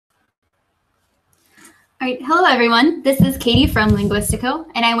All right, hello everyone. This is Katie from Linguistico,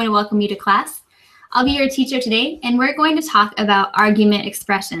 and I want to welcome you to class. I'll be your teacher today, and we're going to talk about argument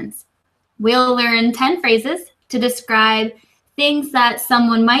expressions. We'll learn 10 phrases to describe things that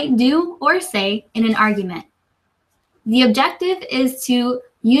someone might do or say in an argument. The objective is to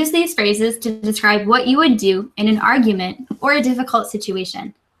use these phrases to describe what you would do in an argument or a difficult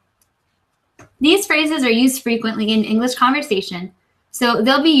situation. These phrases are used frequently in English conversation, so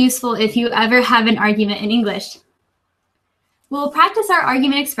they'll be useful if you ever have an argument in English. We'll practice our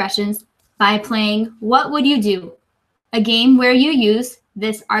argument expressions by playing What Would You Do? A game where you use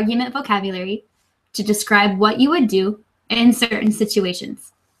this argument vocabulary to describe what you would do in certain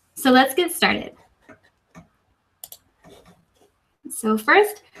situations. So let's get started. So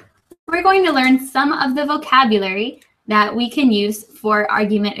first, we're going to learn some of the vocabulary that we can use for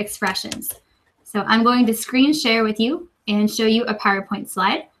argument expressions. So I'm going to screen share with you and show you a PowerPoint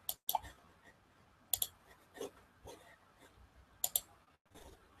slide.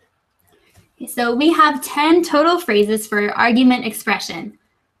 So we have 10 total phrases for argument expression.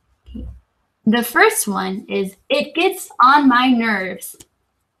 The first one is, it gets on my nerves.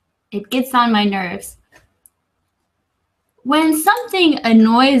 It gets on my nerves. When something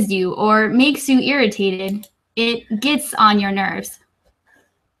annoys you or makes you irritated, it gets on your nerves.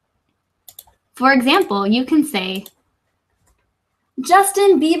 For example, you can say,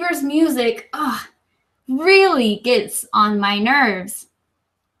 Justin Bieber's music really gets on my nerves.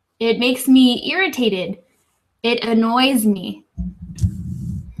 It makes me irritated. It annoys me.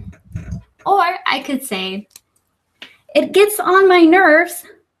 Or I could say, it gets on my nerves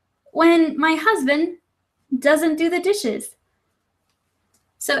when my husband doesn't do the dishes.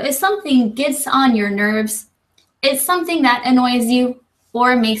 So if something gets on your nerves, it's something that annoys you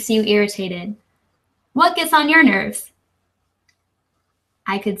or makes you irritated. What gets on your nerves?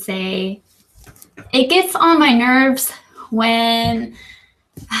 I could say, it gets on my nerves when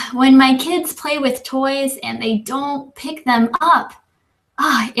my kids play with toys and they don't pick them up.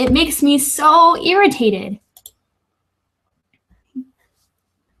 It makes me so irritated.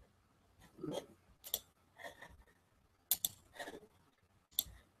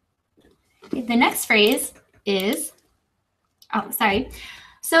 The next phrase is,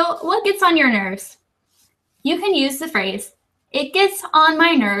 So what gets on your nerves? You can use the phrase, it gets on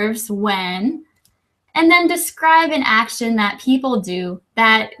my nerves when, and then describe an action that people do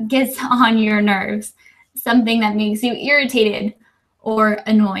that gets on your nerves, something that makes you irritated or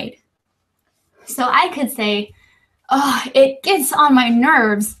annoyed. So I could say, it gets on my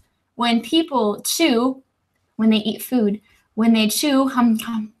nerves when people chew, when they eat food, when they chew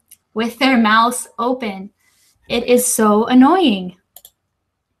with their mouths open. It is so annoying.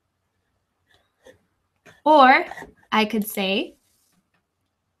 Or I could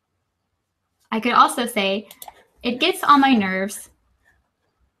also say, it gets on my nerves.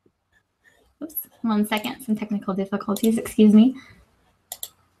 Oops, 1 second, some technical difficulties, excuse me.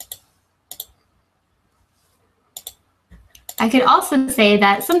 I could also say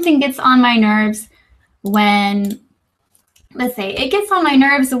that something gets on my nerves when, let's say, it gets on my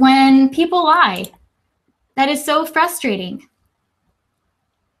nerves when people lie. That is so frustrating.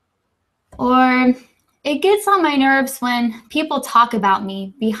 Or it gets on my nerves when people talk about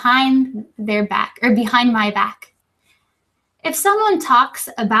me behind their back or behind my back. If someone talks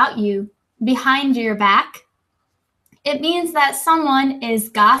about you behind your back, it means that someone is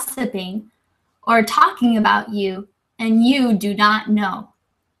gossiping or talking about you and you do not know.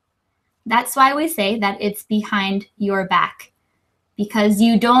 That's why we say that it's behind your back, because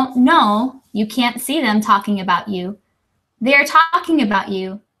you don't know, you can't see them talking about you. They're talking about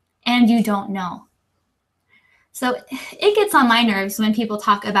you and you don't know. So it gets on my nerves when people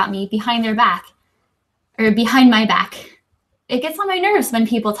talk about me behind their back or behind my back. It gets on my nerves when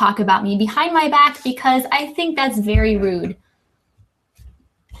people talk about me behind my back because I think that's very rude.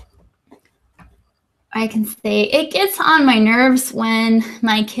 I can say, it gets on my nerves when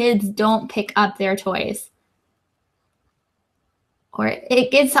my kids don't pick up their toys. Or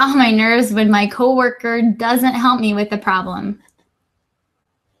it gets on my nerves when my coworker doesn't help me with the problem.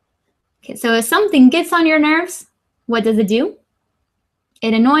 Okay, so if something gets on your nerves, what does it do?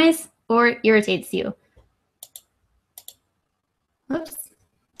 It annoys or irritates you. Oops.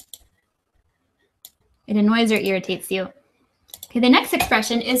 It annoys or irritates you. Okay, the next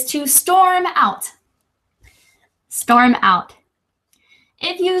expression is to storm out. Storm out.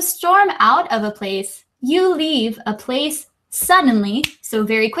 If you storm out of a place, you leave a place suddenly, so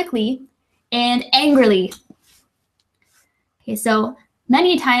very quickly, and angrily. Okay, so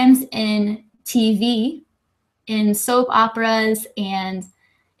many times in TV, in soap operas, and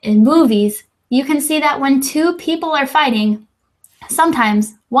in movies, you can see that when two people are fighting,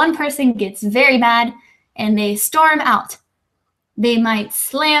 sometimes one person gets very mad and they storm out. They might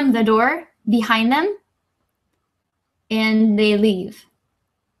slam the door behind them and they leave.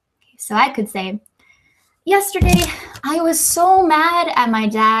 So I could say, yesterday I was so mad at my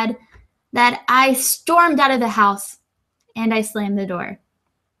dad that I stormed out of the house and I slammed the door.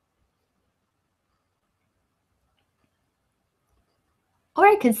 Or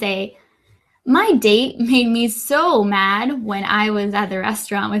I could say, my date made me so mad when I was at the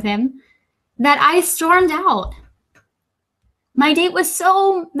restaurant with him that I stormed out. My date was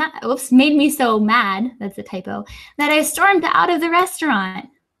so made me so mad, that's a typo, that I stormed out of the restaurant.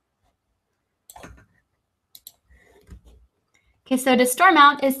 Okay, so to storm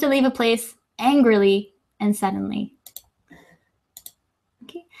out is to leave a place angrily and suddenly.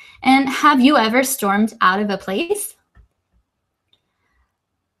 Okay, and have you ever stormed out of a place?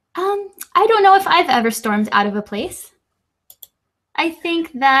 I don't know if I've ever stormed out of a place. I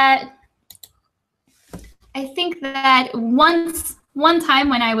think that one time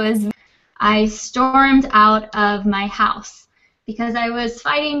when I stormed out of my house because I was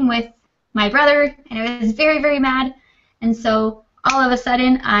fighting with my brother and I was very, very mad. And so all of a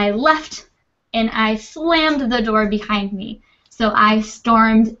sudden I left and I slammed the door behind me. So I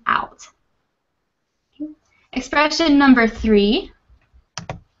stormed out. Expression number 3.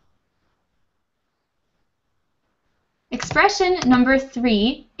 Expression number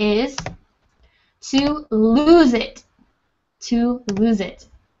 3 is to lose it. To lose it.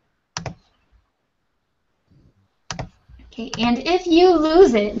 Okay, and if you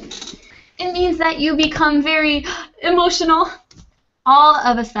lose it, it means that you become very emotional all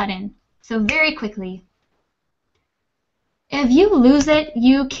of a sudden, so very quickly. If you lose it,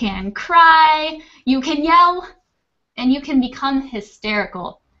 you can cry, you can yell, and you can become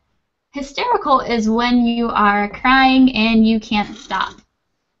hysterical. Hysterical is when you are crying and you can't stop.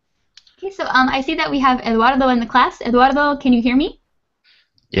 Okay, so I see that we have Eduardo in the class. Eduardo, can you hear me?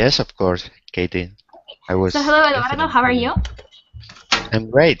 Yes, of course, Katie. So hello, Eduardo. How are you? I'm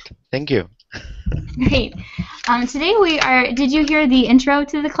great. Thank you. Great. Today we are. Did you hear the intro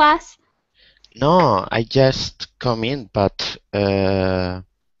to the class? No, I just come in, but don't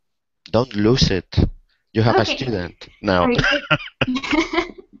lose it. You have a student now.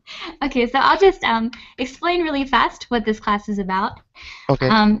 Okay, so I'll just explain really fast what this class is about. Okay.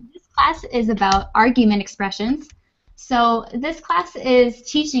 This class is about argument expressions. So this class is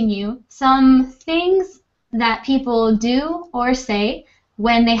teaching you some things that people do or say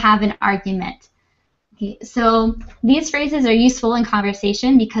when they have an argument. Okay, so these phrases are useful in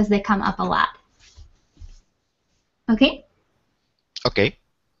conversation because they come up a lot. Okay? Okay.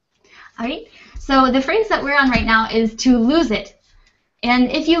 All right. So the phrase that we're on right now is to lose it.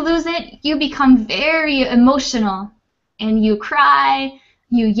 And if you lose it, you become very emotional and you cry,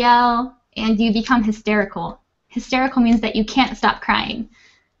 you yell, and you become hysterical. Hysterical means that you can't stop crying.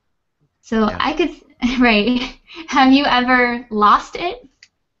 So yeah. I could, right. Have you ever lost it?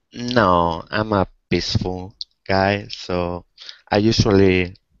 No, I'm a peaceful guy, so I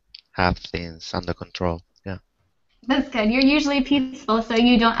usually have things under control. Yeah. That's good. You're usually peaceful, so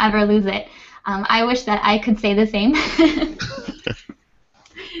you don't ever lose it. I wish that I could say the same.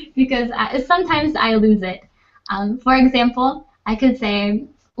 Because sometimes I lose it. For example, I could say,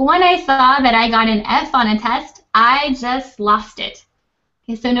 when I saw that I got an F on a test, I just lost it.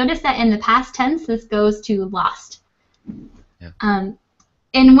 Okay, so notice that in the past tense, this goes to lost. Yeah.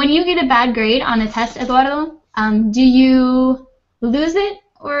 And when you get a bad grade on a test, Eduardo, do you lose it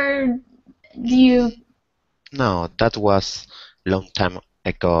or do you? No, that was a long time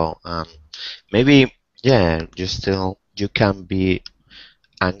ago. Maybe, yeah, you can be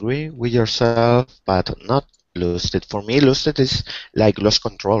angry with yourself, but not lose it. For me, lose it is like lost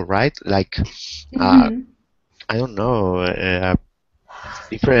control, right? Like, I don't know,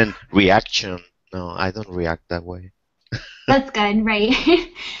 different reaction. No, I don't react that way. That's good, right?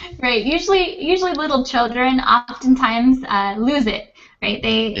 Right. Usually little children oftentimes lose it, right?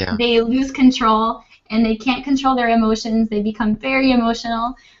 They lose control and they can't control their emotions. They become very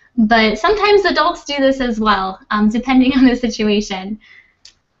emotional. But sometimes adults do this as well, depending on the situation.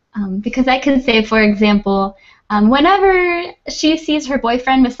 Because I could say, for example, whenever she sees her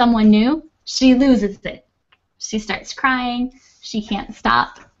boyfriend with someone new, she loses it. She starts crying. She can't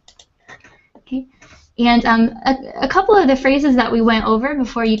stop. Okay. And a couple of the phrases that we went over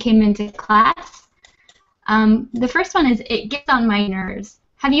before you came into class, the first one is, it gets on my nerves.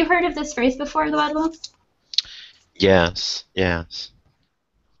 Have you heard of this phrase before, Eduardo? Yes, yes.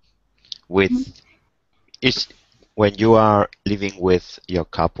 It's when you are living with your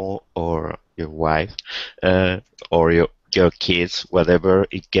couple or your wife, uh, or your kids, whatever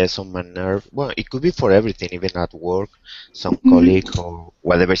it gets on my nerve. Well, it could be for everything, even at work, some Mhm. colleague or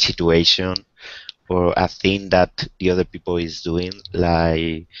whatever situation, or a thing that the other people is doing,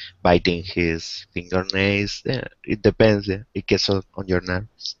 like biting his fingernails. Yeah, it depends. Yeah. It gets on your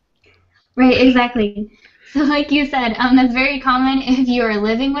nerves. Right, exactly. So, like you said, that's very common if you are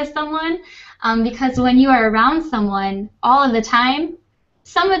living with someone, because when you are around someone all of the time,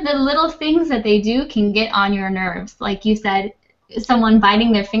 some of the little things that they do can get on your nerves. Like you said, someone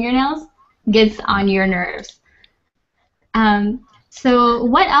biting their fingernails gets on your nerves. So,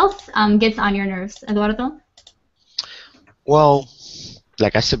 what else gets on your nerves, Eduardo? Well,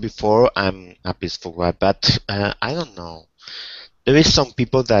 like I said before, I'm a peaceful guy, but I don't know. There is some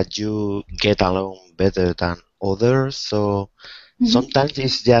people that you get along better than others, so Hmm. sometimes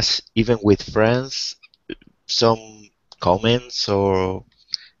it's just even with friends, some comments or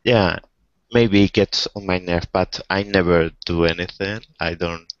yeah, maybe it gets on my nerve, but I never do anything. I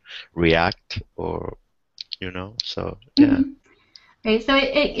don't react or so yeah, Hmm. Right, so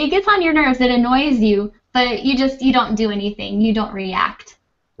it gets on your nerves, it annoys you, but you don't do anything, you don't react.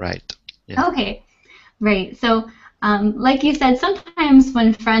 right. Yeah. Okay, right. So, like you said, sometimes when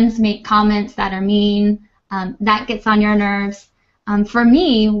friends make comments that are mean, that gets on your nerves. For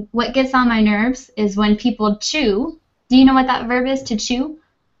me, what gets on my nerves is when people chew. Do you know what that verb is, to chew?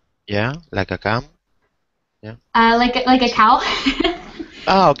 Yeah, like a cam? Yeah. Like a cow.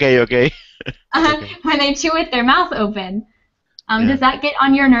 Ah, okay, okay. Okay. When they chew with their mouth open. Yeah. Does that get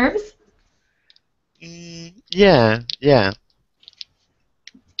on your nerves? Yeah, yeah.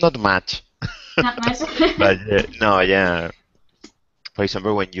 Not much. Not much. But no, yeah. For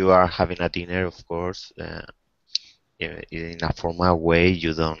example, when you are having a dinner, of course, in a formal way,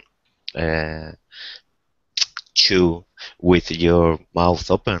 you don't uh, chew with your mouth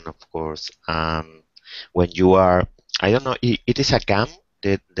open, of course. When you are, I don't know, it is a gum.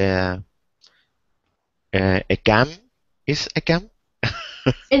 A gum is a gum.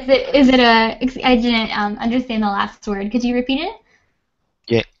 Is it I didn't understand the last word. Could you repeat it?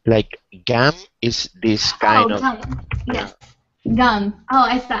 Yeah, like gum is this kind Oh, of gum. yeah, Yes. Gum. Oh,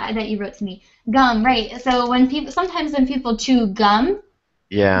 I saw that you wrote to me. Gum, right. So sometimes when people chew gum,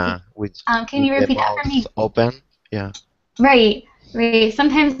 yeah, can with you the repeat that for mouth me? open. Yeah, Right, right.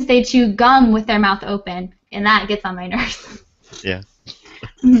 Sometimes they chew gum with their mouth open, and that gets on my nerves. yeah.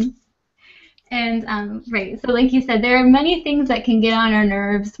 Mhm. And right, so like you said, there are many things that can get on our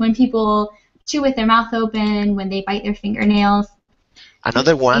nerves when people chew with their mouth open, when they bite their fingernails.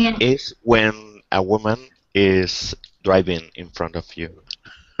 Another one And is when a woman is driving in front of you,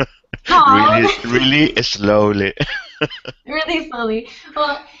 really, oh, really slowly. really slowly.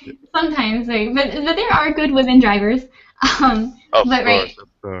 Well, sometimes, right? But there are good women drivers. Of But course, right, of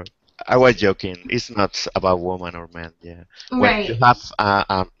course. I was joking. It's not about woman or man. Yeah, when you right.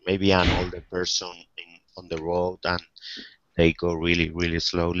 have maybe an older person on the road and they go really, really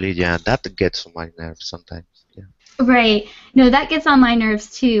slowly, yeah, that gets on my nerves sometimes. Yeah, Right. No, that gets on my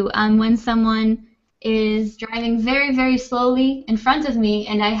nerves too. When someone is driving very, very slowly in front of me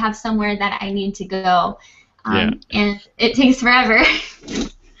and I have somewhere that I need to go, yeah, and it takes forever.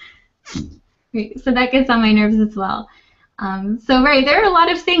 Right, so that gets on my nerves as well. So, right, there are a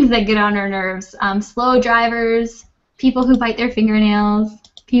lot of things that get on our nerves. Slow drivers, people who bite their fingernails,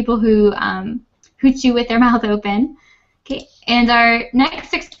 people who chew with their mouth open. Okay, and our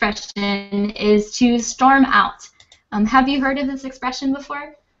next expression is to storm out. Have you heard of this expression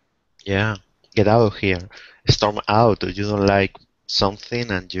before? yeah. Get out of here. Storm out. You don't like something,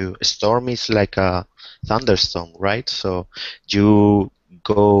 and you storm is like a thunderstorm, right? So you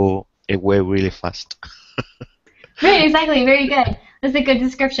go away really fast. Right, exactly. Very good. That's a good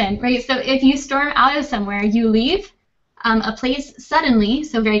description. Right. So if you storm out of somewhere, you leave a place suddenly,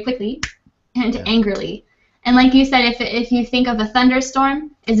 so very quickly, and Yeah, angrily. And like you said, if you think of a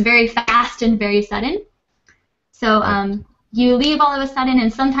thunderstorm, it's very fast and very sudden. So right. you leave all of a sudden,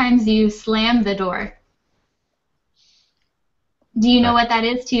 and sometimes you slam the door. Do you know Right. what that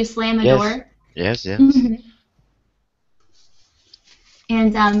is? To slam a Yes, door? yes, yes. Mhm.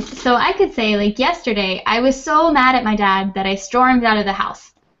 And so I could say, like yesterday, I was so mad at my dad that I stormed out of the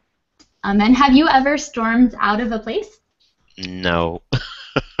house. And have you ever stormed out of a place? No.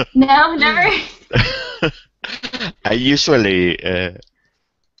 No, never. I usually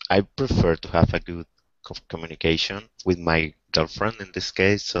I prefer to have a good communication with my girlfriend in this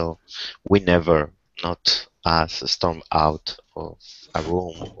case, so we never not as storm out of a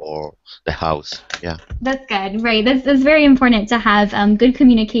room or the house. Yeah, That's good, right? That's very important to have good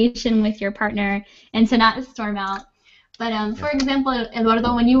communication with your partner and to not storm out. But Yeah. for example,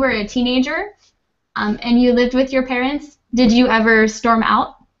 Eduardo, when you were a teenager and you lived with your parents, did you ever storm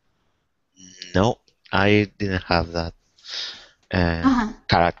out? No, I didn't have that Uh-huh.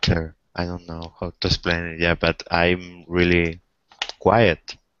 character. I don't know how to explain it. Yeah, but I'm really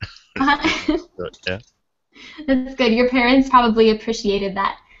quiet. Uh-huh. So, yeah. That's good. Your parents probably appreciated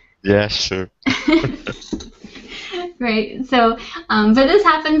that. Yeah, sure. Right. So, but this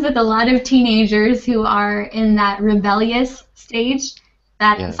happens with a lot of teenagers who are in that rebellious stage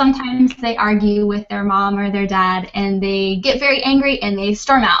that Yeah. sometimes they argue with their mom or their dad and they get very angry and they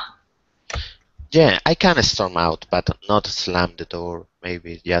storm out. Yeah, I can storm out, but not slam the door.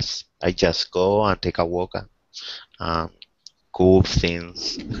 Maybe I just go and take a walk and cool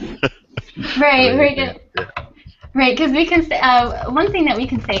things. Right, Really, right, yeah, yeah. right. Because we can say one thing that we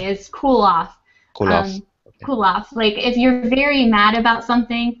can say is cool off. Cool off. Um, Okay. cool off. Like if you're very mad about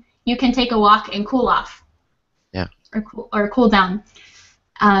something, you can take a walk and cool off Yeah, or cool down.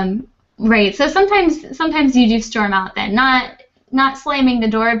 Um, right. So sometimes you do storm out then, not slamming the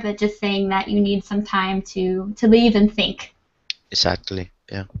door, but just saying that you need some time to leave and think. exactly.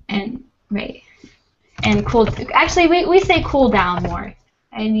 Yeah. And right. And cool. Actually, we say cool down more.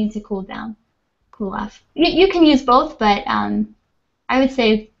 I need to cool down, cool off. You can use both, but I would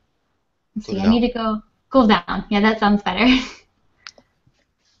say, let's Cool see, I down. need to go cool down. Yeah, that sounds better.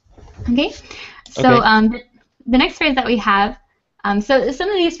 Okay. So Okay. the next phrase that we have, so some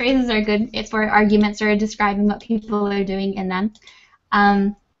of these phrases are good if for arguments or describing what people are doing in them.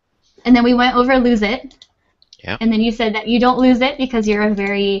 Um, and then we went over lose it. Yeah. And then you said that you don't lose it because you're a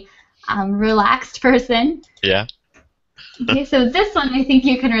very relaxed person. Yeah. Okay, so this one I think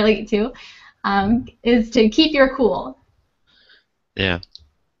you can relate to is to keep your cool. Yeah.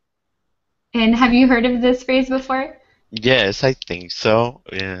 And have you heard of this phrase before? Yes, I think so.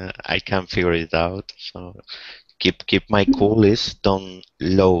 Yeah, I can figure it out. So keep my cool is don't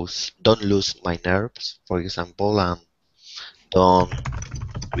lose my nerves, for example, and don't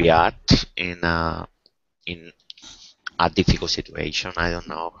react in a difficult situation. I don't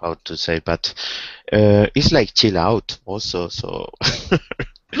know how to say, but it's like chill out also. So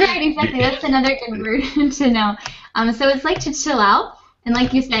Right, exactly. That's another good word to know. So it's like to chill out, and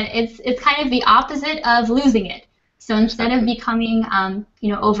like you said, it's kind of the opposite of losing it. So instead of exactly. becoming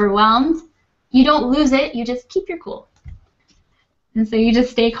overwhelmed, you don't lose it. You just keep your cool, and so you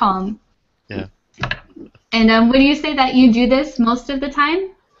just stay calm. Yeah. And would you say that you do this most of the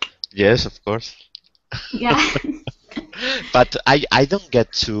time? Yes, of course. Yeah. But I don't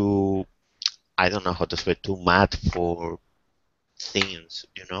get too, I don't know how to say, too mad for things,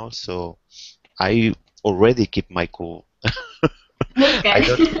 so I already keep my cool. That's I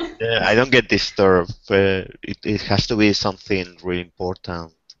don't good. yeah, I don't get disturbed. It has to be something really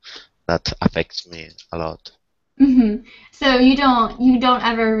important that affects me a lot. hmm So you don't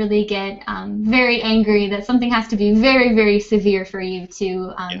ever really get very angry that something has to be very, very severe for you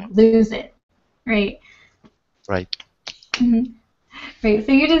to Yeah, lose it, right? right. hmm Right.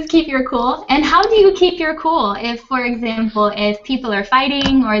 So you just keep your cool. And how do you keep your cool if, for example, if people are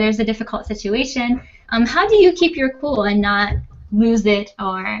fighting or there's a difficult situation? How do you keep your cool and not lose it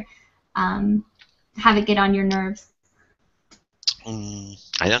or um, have it get on your nerves?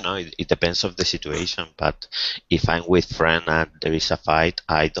 I don't know. It depends of the situation, but if I'm with friend and there is a fight,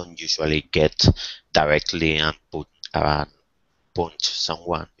 I don't usually get directly and punch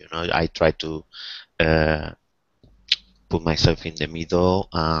someone. I try to uh, put myself in the middle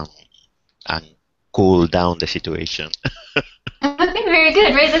and cool down the situation. Okay, very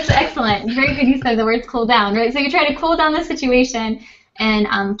good, right? That's excellent. Very good use of the words cool down, right? So you try to cool down the situation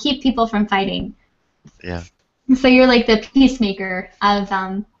and keep people from fighting. Yeah. So you're like the peacemaker of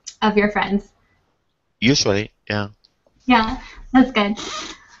your friends. Usually, yeah. Yeah, that's good.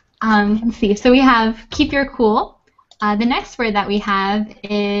 Let's see. So we have keep your cool. The next word that we have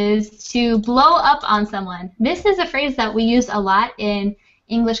is to blow up on someone. This is a phrase that we use a lot in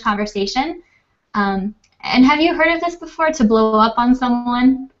English conversation. And have you heard of this before, to blow up on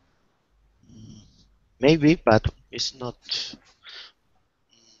someone? Maybe, but it's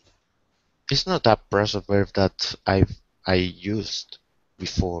not a pressure verb that I used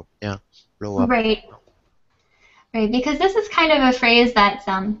before. Yeah, blow up. Right, right. Because this is kind of a phrase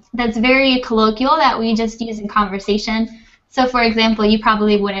that's very colloquial that we just use in conversation. So, for example, you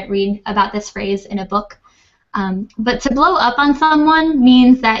probably wouldn't read about this phrase in a book. But to blow up on someone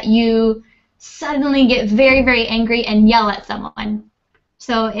means that you suddenly get very, very angry and yell at someone.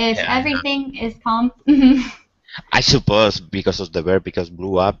 So if Yeah. everything is calm, I suppose because of the verb, because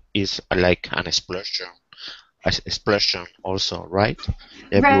blew up is like an explosion. Explosion also, right?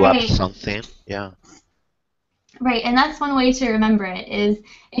 They blew up right, something. Yeah. Right, and that's one way to remember it is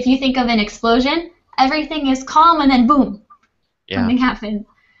if you think of an explosion, everything is calm and then boom, Yeah. something happens.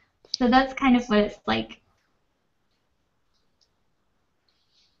 So that's kind of what it's like.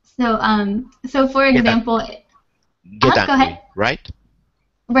 So for Get ang- example, get go angry, ahead. right?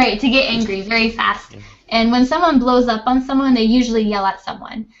 Right, to get angry very fast. Yeah. And when someone blows up on someone, they usually yell at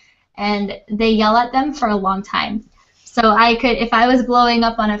someone. And they yell at them for a long time. So I could, if I was blowing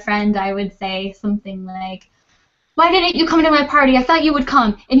up on a friend, I would say something like, "Why didn't you come to my party? I thought you would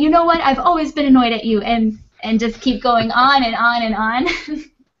come. And you know what? I've always been annoyed at you." And just keep going on and on and on.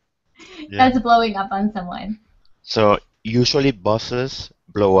 Yeah. That's blowing up on someone. So usually bosses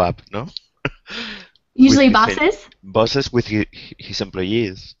blow up, no? Usually With his bosses. bosses with his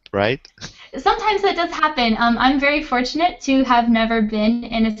employees, right? Sometimes that does happen. I'm very fortunate to have never been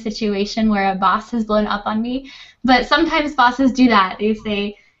in a situation where a boss has blown up on me, but sometimes bosses do that. They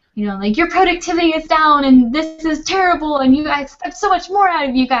say, like, your productivity is down and this is terrible and I expect so much more out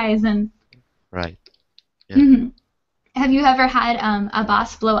of you guys. And Right. Yeah. Have you ever had a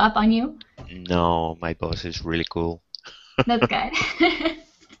boss blow up on you? No, my boss is really cool. That's good.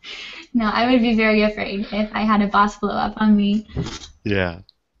 No, I would be very afraid if I had a boss blow up on me. Yeah.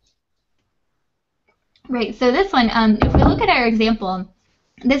 Right, so this one, if we look at our example,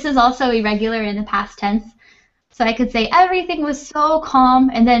 this is also irregular in the past tense. So I could say, everything was so calm,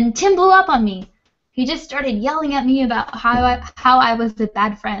 and then Tim blew up on me. He just started yelling at me about how I was a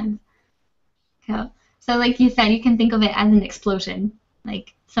bad friend. So like you said, you can think of it as an explosion,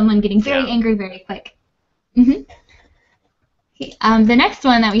 like someone getting very angry very quick. Okay, the next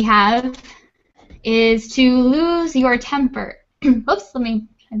one that we have is to lose your temper. Oops,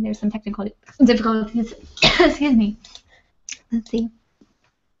 there's some technical difficulties. Excuse me. Let's see.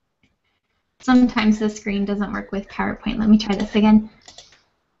 Sometimes the screen doesn't work with PowerPoint. Let me try this again.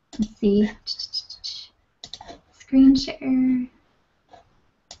 Let's see. Screen share.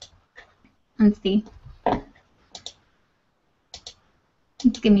 Let's see.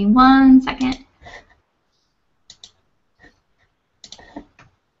 Just give me 1 second.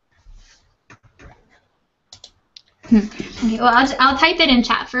 Okay, well, I'll type it in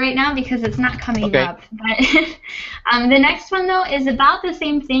chat for right now because it's not coming up. But the next one, though, is about the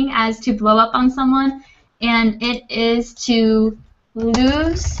same thing as to blow up on someone, and it is to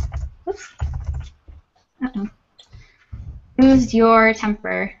lose. Oops. Lose your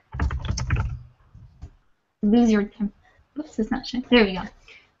temper. Lose your temper. Oops, it's not showing. There we go.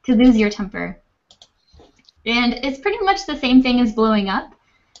 To lose your temper. And it's pretty much the same thing as blowing up.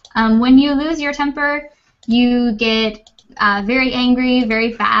 When you lose your temper, you get very angry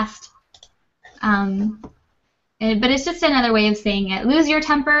very fast. But it's just another way of saying it. Lose your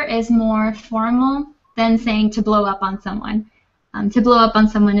temper is more formal than saying to blow up on someone. To blow up on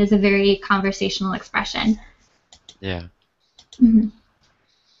someone is a very conversational expression. Yeah.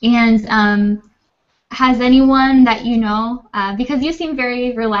 And has anyone that you know, because you seem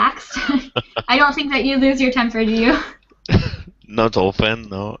very relaxed, I don't think that you lose your temper, do you? Not often,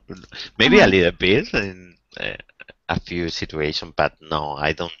 no. Maybe a little bit in a few situations, but no,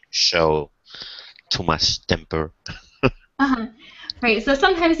 I don't show too much temper. Right, so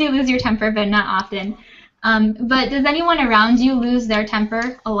sometimes you lose your temper, but not often. But does anyone around you lose their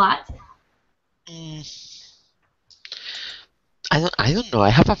temper a lot? I don't know. I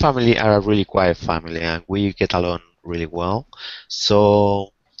have a family, a really quiet family, and we get along really well.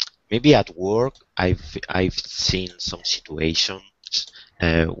 So maybe at work, I've seen some situations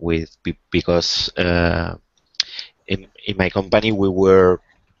because in my company we were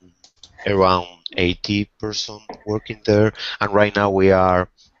around 80% working there, and right now we are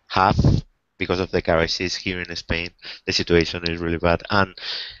half because of the crisis here in Spain. The situation is really bad, and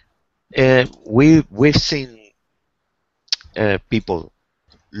we've seen people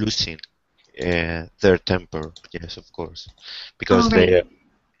losing their temper. Yes, of course, because they,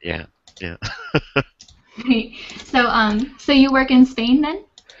 yeah. Right. So you work in Spain then?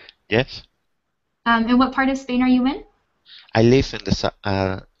 Yes. And what part of Spain are you in? I live in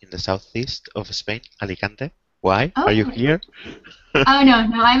the southeast of Spain, Alicante. Why? Oh. Are you here? Oh no,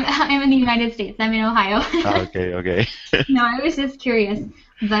 I'm in the United States. I'm in Ohio. Okay. No, I was just curious.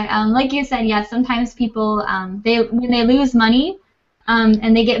 But like you said, yes, sometimes people when they lose money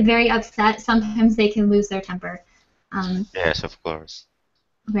and they get very upset, sometimes they can lose their temper. Yes, of course.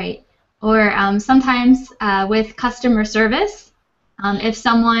 Right. Or sometimes with customer service, if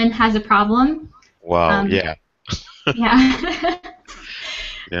someone has a problem. Wow. Yeah. Yeah.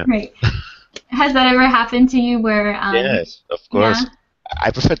 Yeah. Right. Has that ever happened to you where? Yes, of course. Yeah.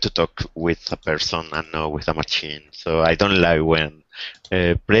 I prefer to talk with a person and not with a machine. So I don't like when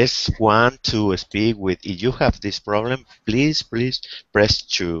Press 1 to speak with. If you have this problem, please press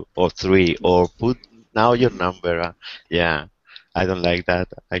 2 or 3 or put now your number. Yeah, I don't like that.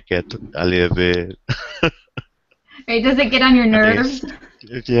 I get a little bit Right? Does it get on your nerves?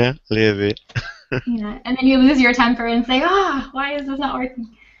 honest. Yeah, a little bit. Yeah, and then you lose your temper and say, "Ah, why is this not working?"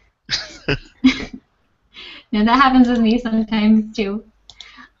 No, that happens with me sometimes too.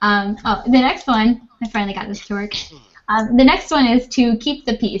 Oh, the next one, I finally got this to work. The next one is to keep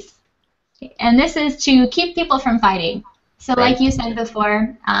the peace. And this is to keep people from fighting. So like Right? you said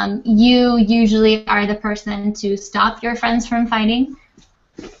before, you usually are the person to stop your friends from fighting,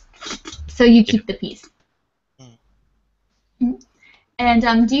 so you Yeah. keep the peace. Mm.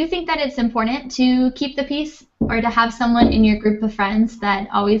 And do you think that it's important to keep the peace or to have someone in your group of friends that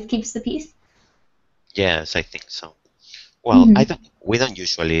always keeps the peace? Yes, I think so. Well, Hmm. we don't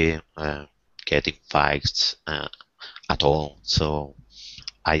usually get in fights at all. So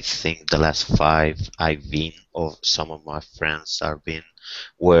I think the last five I've been, or some of my friends have been,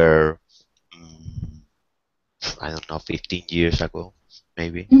 were mm, I don't know, 15 years ago,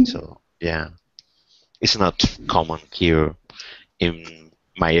 maybe. Hmm. So yeah, it's not common here in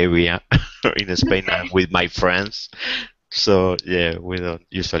my area or in Spain with my friends. So yeah, we don't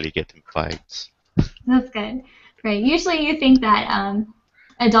usually get in fights. That's good. Right. Usually you think that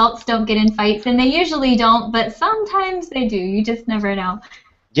adults don't get in fights, and they usually don't, but sometimes they do. You just never know.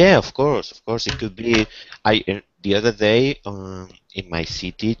 Yeah, of course, of course. It could be. The other day in my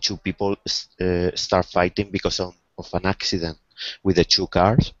city, two people start fighting because of an accident with the two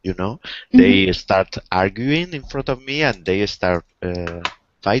cars. Hmm. They start arguing in front of me and they start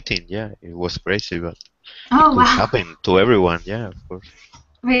fighting. Yeah, it was crazy, but it Oh, could wow. happen to everyone. Yeah, of course.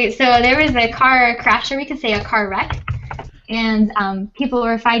 Right. So there was a car crash, or we could say a car wreck, and people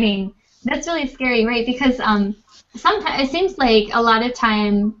were fighting. That's really scary, right? Because sometimes it seems like a lot of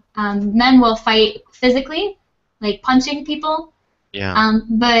time men will fight physically, like punching people, Yeah,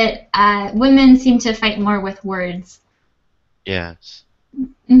 but women seem to fight more with words. yes,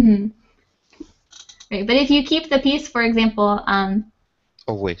 Hmm. Right. But if you keep the peace, for example,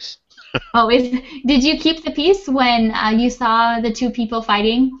 always. always, did you keep the peace when you saw the two people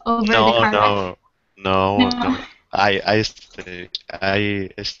fighting over the No, car wreck? no, no, No. no. I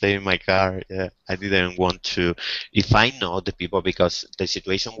stay in my car. Yeah, I didn't want to. If I know the people, because the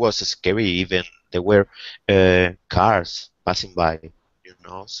situation was scary. Even there were cars passing by.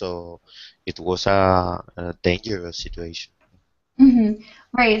 So it was a dangerous situation. Hmm.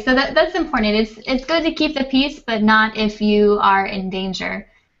 Right. So that's important. It's good to keep the peace, but not if you are in danger.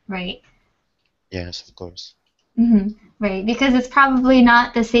 Right. Yes, of course. Hmm. Right. Because it's probably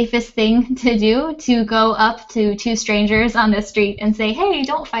not the safest thing to do to go up to two strangers on the street and say, "Hey,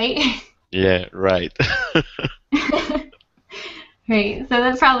 don't fight." Yeah, right. Right. So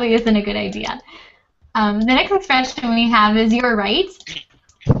that probably isn't a good idea. The next expression we have is "you're right."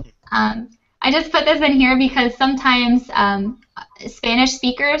 Um, I just put this in here because sometimes Spanish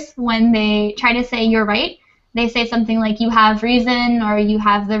speakers, when they try to say "you're right," they say something like "you have reason" or "you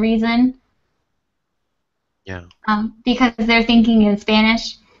have the reason," Yeah. because they're thinking in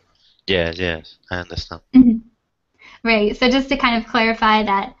Spanish. Yes, yes, I understand. Mhm. Right. So just to kind of clarify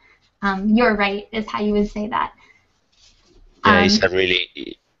that "you're right" is how you would say that. Yeah, it's Um, a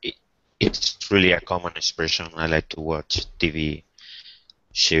it's really a common expression. I like to watch TV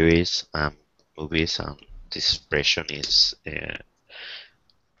series and movies, and this expression is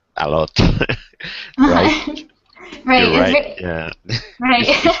a lot, right? right. You're It's right. very, Yeah, right.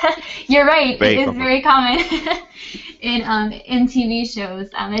 it's You're right. It very is common. very common in TV shows.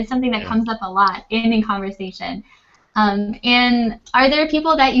 It's something that Yeah. comes up a lot in conversation. And are there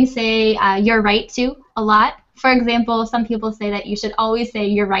people that you say you're right to a lot? For example, some people say that you should always say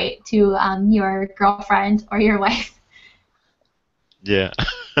you're right to your girlfriend or your wife. Yeah.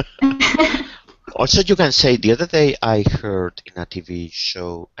 Also, you can say the other day I heard in a TV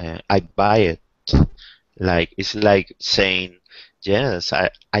show, I buy it. Like it's like saying, yes, I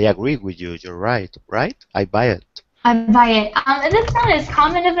agree with you. You're right, right? I buy it. I buy it. And that's not as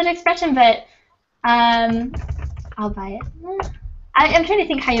common of an expression, but um, I'll buy it. I'm trying to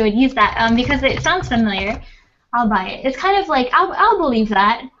think how you would use that because it sounds familiar. I'll buy it. It's kind of like I'll believe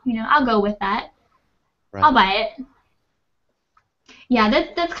that. I'll go with that. I'll Right. buy it. Yeah,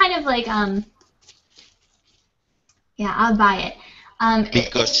 that's kind of like yeah, I'll buy it.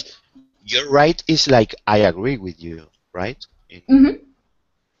 Because you're right is like I agree with you, right? Mhm.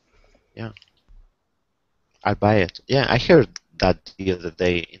 Yeah, I buy it. Yeah, I heard that the other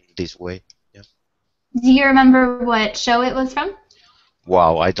day in this way. Yeah. Do you remember what show it was from?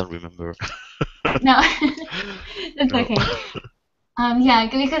 Wow, I don't remember. No, it's No. okay. Yeah,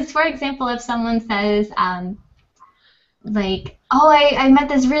 because for example, if someone says, like, oh, I met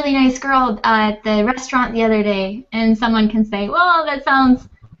this really nice girl at the restaurant the other day, and someone can say, well, that sounds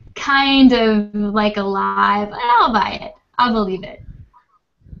kind of like a lie, but I'll buy it. I'll believe it.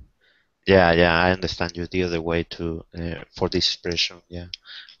 Yeah, yeah, I understand you the other way too, for this expression. Yeah,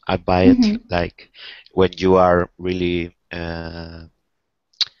 I buy it Hmm. like when you are really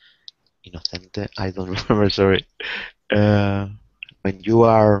innocent. I don't remember, sorry. Uh, when you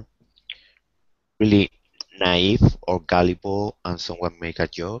are really naive or gullible and someone make a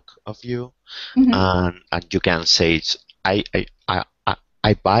joke of you, Hmm. and you can say it's, I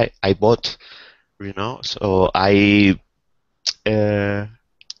bought, so uh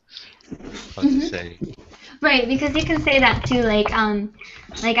how to Hmm. say. Right, because you can say that too, like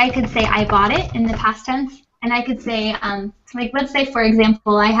I could say I bought it in the past tense, and I could say, like let's say for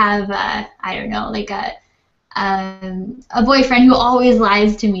example, I have, I don't know, like a boyfriend who always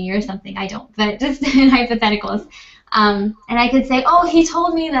lies to me or something. I don't, but just in hypotheticals. And I could say, oh, he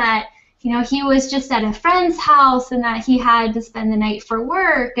told me that, he was just at a friend's house and that he had to spend the night for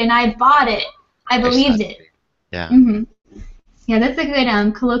work, and I bought it. I believed it. Exactly. Yeah. Hmm. Yeah, that's a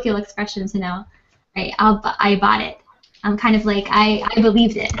good colloquial expression to know. Right, I bought it. I'm kind of like I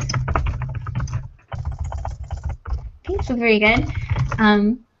believed it. Okay, so very good.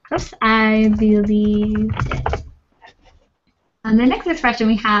 Oops, I believed it. The next expression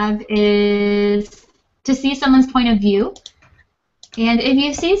we have is to see someone's point of view. And if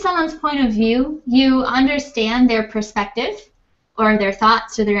you see someone's point of view, you understand their perspective or their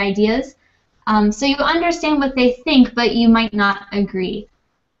thoughts or their ideas. So you understand what they think, but you might not agree.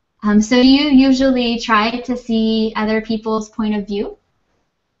 So you usually try to see other people's point of view.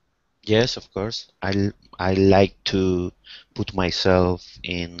 Yes, of course. I like to put myself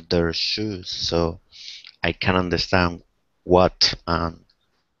in their shoes so I can understand what and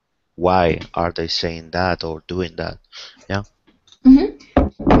why are they saying that or doing that. Yeah. Hmm.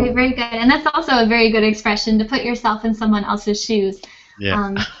 Very, very good. And that's also a very good expression to put yourself in someone else's shoes, Yeah.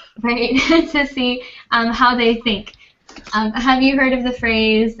 um, right? To see how they think. Have you heard of the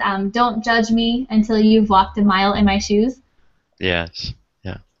phrase, don't judge me until you've walked a mile in my shoes? Yes.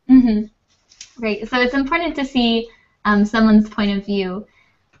 Yeah. Hmm. Right. So it's important to see someone's point of view.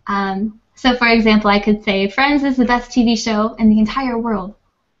 So, for example, I could say, Friends is the best TV show in the entire world.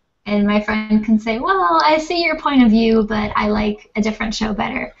 And my friend can say, well, I see your point of view, but I like a different show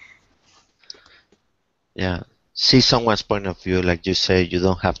better. Yeah. See someone's point of view, like you say, you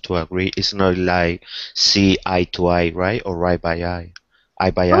don't have to agree. It's not like see eye to eye, right? Or eye by eye.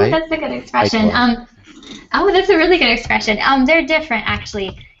 Eye by Oh, eye, that's a good eye to expression. eye. Oh, that's a really good expression. They're different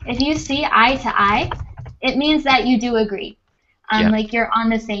actually. If you see eye to eye, it means that you do agree. Yeah. Like you're on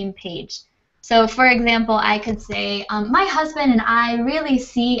the same page. So, for example, I could say, my husband and I really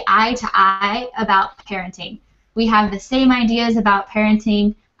see eye to eye about parenting. We have the same ideas about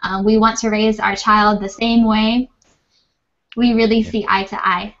parenting. We want to raise our child the same way. We really Yeah. see eye to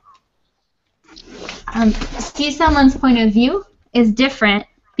eye. See someone's point of view is different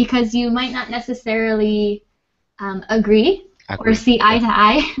because you might not necessarily agree or Agree. see eye Yeah. to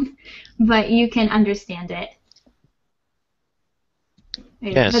eye, but you can understand it.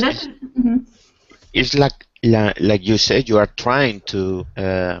 Right. But Yes. that's mhm. It's like you said, you are trying to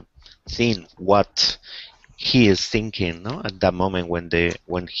think what he is thinking, no, at that moment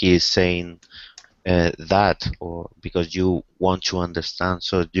when he is saying that, or because you want to understand,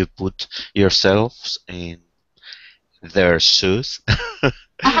 so you put yourselves in their shoes,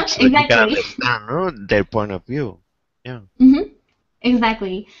 Uh-huh, so you can exactly. understand, no, their point of view. Yeah. Hmm.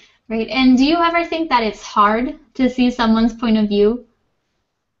 Exactly. Right. And do you ever think that it's hard to see someone's point of view?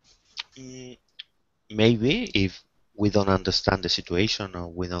 Mm, Maybe if we don't understand the situation or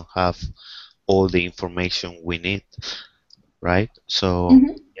we don't have all the information we need, right? So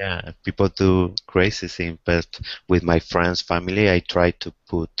Hmm. yeah, people do crazy things, but with my friends, family, I try to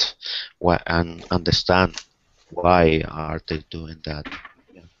put what and understand why are they doing that.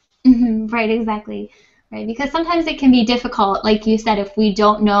 Yeah. Hmm. Right, exactly. Right, because sometimes it can be difficult, like you said, if we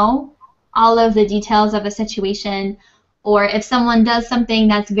don't know all of the details of a situation, or if someone does something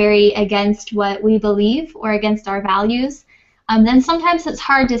that's very against what we believe or against our values, then sometimes it's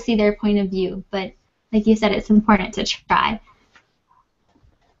hard to see their point of view. But like you said, it's important to try.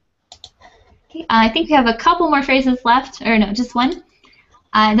 Okay, I think we have a couple more phrases left, or no, just one.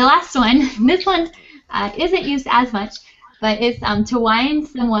 The last one, this one isn't used as much, but it's to wind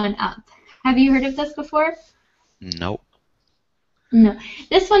someone up. Have you heard of this before? No. No.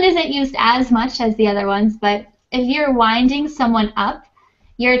 This one isn't used as much as the other ones, but if you're winding someone up,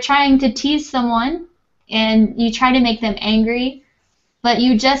 you're trying to tease someone and you try to make them angry, but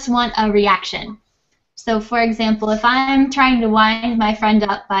you just want a reaction. So for example, if I'm trying to wind my friend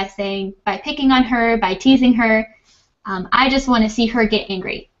up by picking on her, by teasing her, I just want to see her get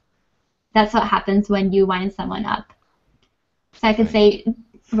angry. That's what happens when you wind someone up. So I could say,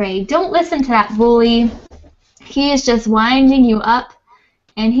 Ray, don't listen to that bully. He is just winding you up,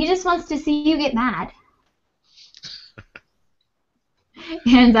 and he just wants to see you get mad.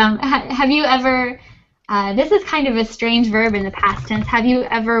 And have you ever, this is kind of a strange verb in the past tense, have you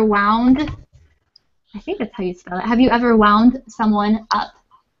ever wound, I think that's how you spell it, have you ever wound someone up?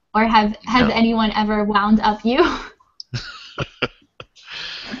 Or has anyone ever wound up you?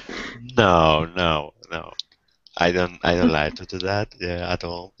 No. I don't like to do that, at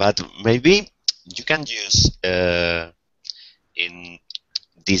all. But maybe you can use in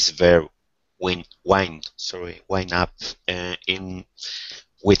this verb wind up in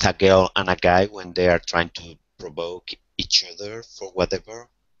with a girl and a guy when they are trying to provoke each other for whatever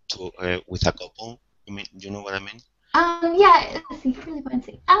with a couple. You know what I mean? Yeah. Let's see.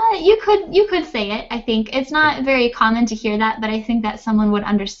 You could say it. I think it's not very common to hear that, but I think that someone would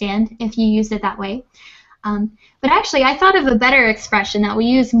understand if you used it that way. But actually, I thought of a better expression that we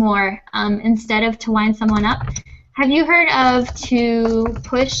use more instead of to wind someone up. Have you heard of to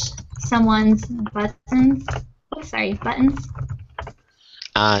push someone's buttons? Oh, sorry, buttons.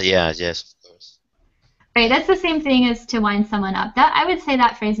 Yes, of course. Right, that's the same thing as to wind someone up. I would say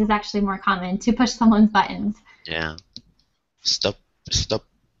that phrase is actually more common, to push someone's buttons. Yeah. Stop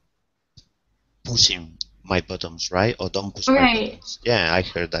pushing my buttons, right? Or don't push my buttons. Yeah, I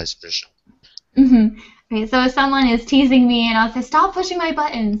heard that expression. Right, so if someone is teasing me and I'll say, stop pushing my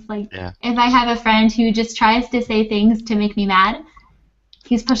buttons. Like, if I have a friend who just tries to say things to make me mad,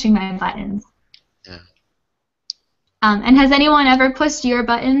 he's pushing my buttons. Yeah. And has anyone ever pushed your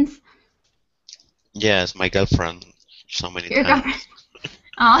buttons? Yes, my girlfriend so many times. Your girlfriend?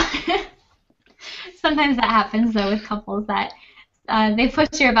 Oh. Sometimes that happens, though, with couples that they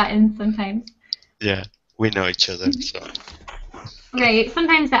push your buttons sometimes. Yeah, we know each other, so... Right.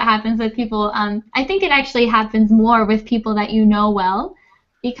 Sometimes that happens with people. I think it actually happens more with people that you know well,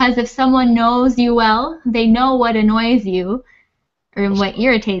 because if someone knows you well, they know what annoys you or what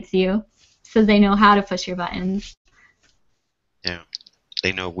irritates you, so they know how to push your buttons. Yeah.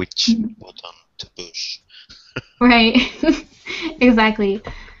 They know which button to push. Right. Exactly.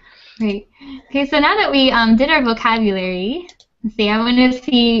 Right. Okay, so now that we did our vocabulary, let's see, I want to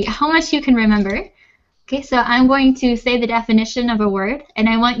see how much you can remember. Okay, so I'm going to say the definition of a word, and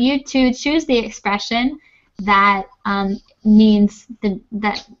I want you to choose the expression that means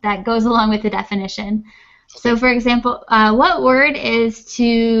that goes along with the definition. Okay. So, for example, what word is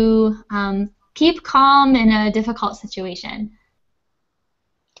to keep calm in a difficult situation?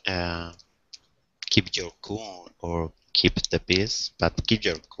 Keep your cool, or keep the peace, but keep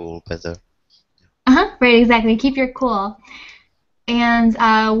your cool better. Right, exactly. Keep your cool. And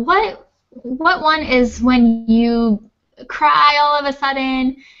what one is when you cry all of a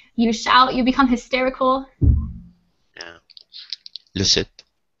sudden, you shout, you become hysterical? Yeah. Lose it.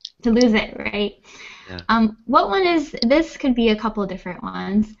 To lose it, right? Yeah. What one is, this could be a couple different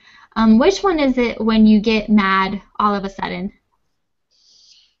ones. Which one is it when you get mad all of a sudden?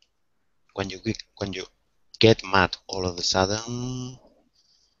 When you get mad all of a sudden,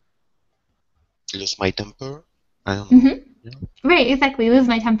 lose my temper? I don't know. Yeah. Right, exactly, lose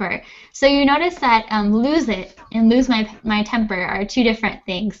my temper. So you notice that lose it and lose my temper are two different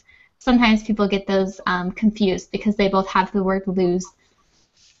things. Sometimes people get those confused because they both have the word lose.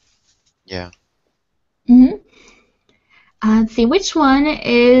 Yeah. Let's see, which one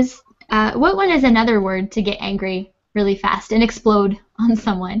is, what one is another word to get angry really fast and explode on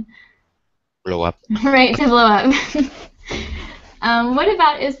someone? Blow up. Right, to blow up. What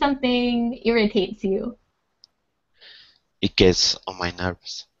about if something irritates you? It gets on my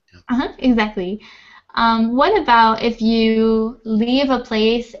nerves. Yeah. Exactly. What about if you leave a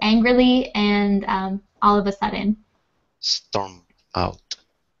place angrily and all of a sudden? Storm out.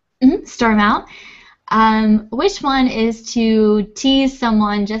 Storm out. Which one is to tease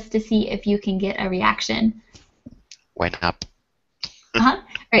someone just to see if you can get a reaction? Wind up.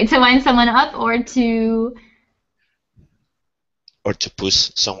 Right, to wind someone up or to... Or to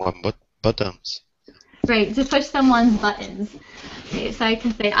push someone's buttons. Right, to push someone's buttons. Okay, so I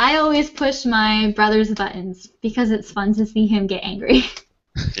can say, I always push my brother's buttons because it's fun to see him get angry.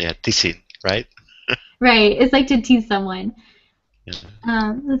 Yeah, teasing, right? Right, it's like to tease someone.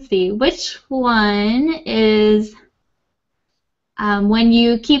 Yeah. Let's see, which one is when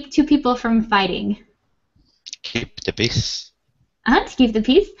you keep two people from fighting? Keep the peace. To keep the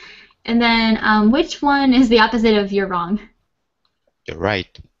peace. And then which one is the opposite of you're wrong? You're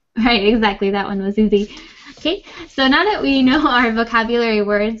right. Right, exactly. That one was easy. Okay, so now that we know our vocabulary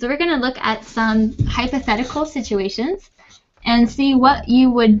words, we're going to look at some hypothetical situations and see what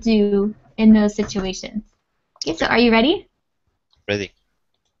you would do in those situations. Okay, so Okay, are you ready? ready.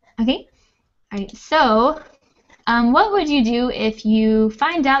 Okay, all right. So, what would you do if you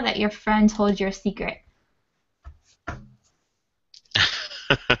find out that your friend told your secret?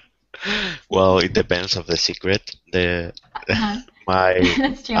 Well, it depends of the secret. The Uh-huh. my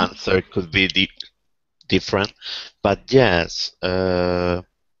That's true. answer could be different, but yes,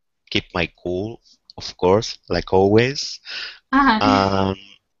 keep my cool, of course, like always. Uh-huh. Um,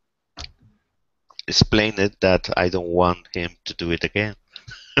 explain it that I don't want him to do it again.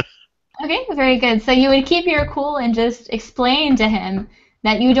 Okay, very good. So you would keep your cool and just explain to him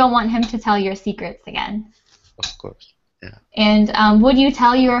that you don't want him to tell your secrets again. Of course. Yeah. And would you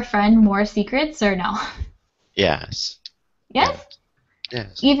tell your friend more secrets or no? Yes. Yes? Yes.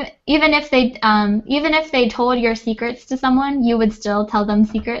 Yes. Even if they told your secrets to someone, you would still tell them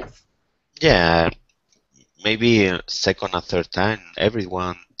secrets? Yeah. Maybe a second or third time.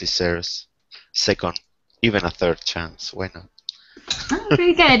 Everyone deserves second, even a third chance. Why not? Oh,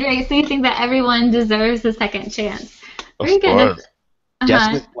 very good. Right. So you think that everyone deserves a second chance. Very Of good. That's course. Just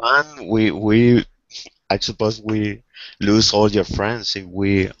uh-huh. with one, we I suppose we lose all your friends if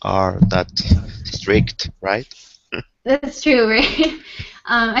we are that strict, right? That's true, right?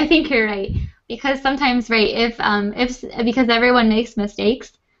 I think you're right because sometimes, right, if because everyone makes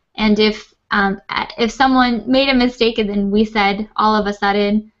mistakes, and if someone made a mistake and then we said all of a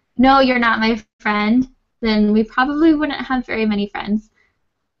sudden, no, you're not my friend, then we probably wouldn't have very many friends.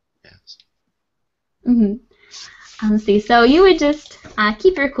 Yes. hmm Let's see. So you would just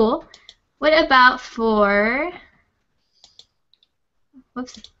keep your cool. What about whoops,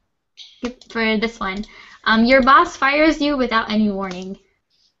 for this one? Your boss fires you without any warning.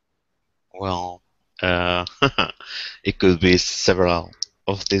 Well, uh, it could be several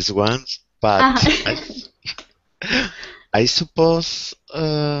of these ones, but I Uh, I suppose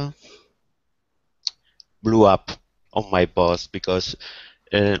blew up on my boss because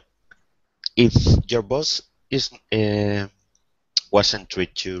uh, if your boss is wasn't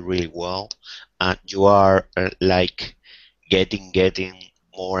treat you really well and you are like getting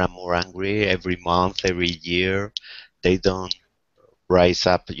more and more angry every month, every year, they don't rise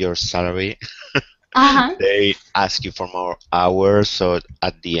up your salary. uh-huh. They ask you for more hours, so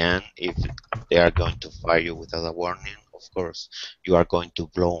at the end, if they are going to fire you without a warning, of course, you are going to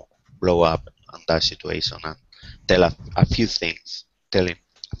blow up on that situation and tell a few things. Tell him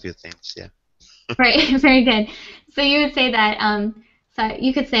a few things, yeah. Right, very good. So you would say that, so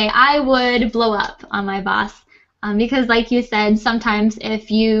you could say, I would blow up on my boss. Because like you said, sometimes if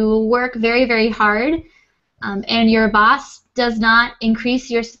you work very, very hard, and your boss does not increase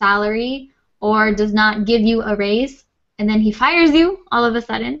your salary or does not give you a raise, and then he fires you all of a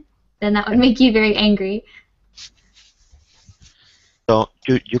sudden, then that would make you very angry. So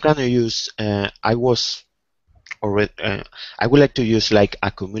you can use I was already I would like to use like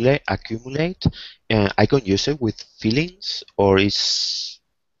accumulate. I can use it with feelings or is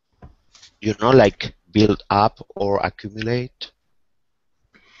like build up or accumulate.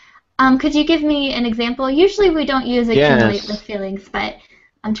 Could you give me an example? Usually we don't use accumulate with Yes. feelings, but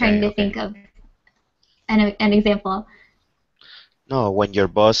I'm trying Okay. to Okay. think of an example. No, when your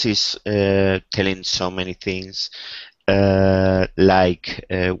boss is telling so many things, like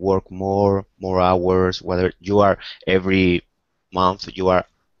work more hours, whether you are every month you are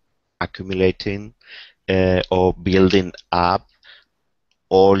accumulating or building up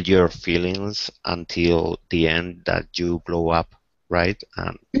all your feelings until the end that you blow up, right?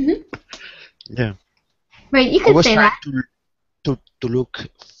 And hmm yeah, Right, you I could was say trying that. to look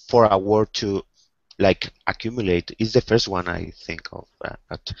for a word to like accumulate is the first one I think of.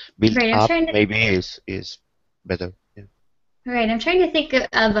 But build Right, up maybe is better. Yeah. I'm trying to think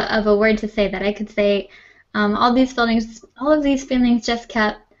of a word to say that I could say. All of these feelings just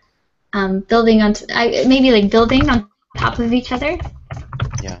kept building on, maybe like building on top of each other.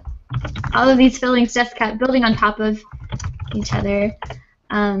 Yeah. All of these feelings just kept building on top of each other.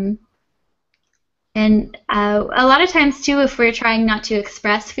 Um, and a lot of times too, if we're trying not to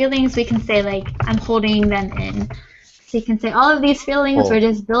express feelings, we can say like, I'm holding them in. So you can say all of these feelings were Oh,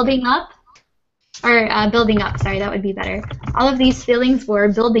 just building up, or building up, sorry, that would be better. All of these feelings were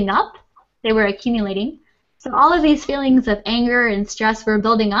building up, they were accumulating. So all of these feelings of anger and stress were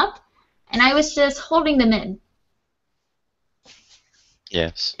building up, and I was just holding them in,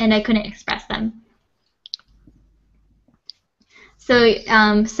 yes. and I couldn't express them. So,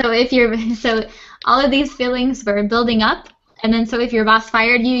 so if you're, so all of these feelings were building up, And then so if your boss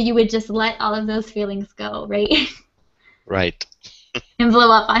fired you, you would just let all of those feelings go, right? Right. And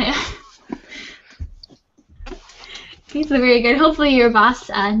blow up on it. Okay, so very good. Hopefully your boss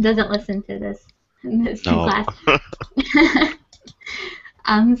doesn't listen to this No. class.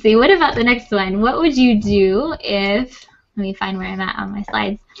 See, what about the next one? What would you do if, let me find where I'm at on my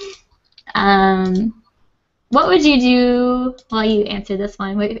slides. What would you do, well, you answered this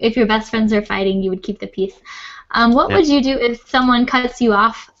one. If your best friends are fighting, you would keep the peace. What Yeah. would you do if someone cuts you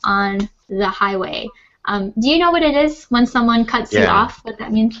off on the highway? Do you know what it is when someone cuts you Yeah. off, what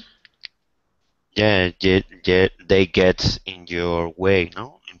that means? Yeah, they get in your way,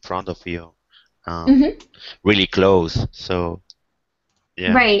 no? In front of you. Mm-hmm. Really close. So,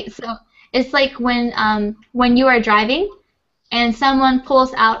 yeah. Right. So it's like when you are driving and someone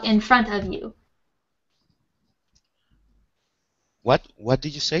pulls out in front of you. What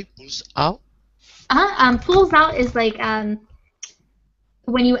did you say? Pulls out? Pulls out is like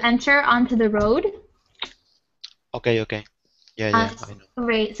when you enter onto the road. Okay, okay. Yeah, Uh, yeah, I know.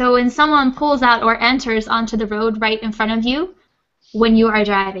 right. So when someone pulls out or enters onto the road right in front of you when you are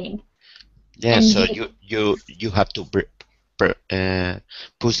driving, Yeah, and so you, you have to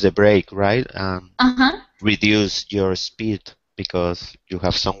push the brake, right? And uh-huh. reduce your speed because you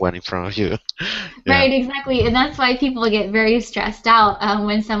have someone in front of you. Yeah. Right, exactly. And that's why people get very stressed out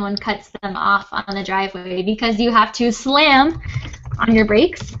when someone cuts them off on the driveway because you have to slam on your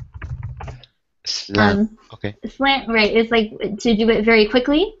brakes. Slam. Okay. Slam, right, it's like to do it very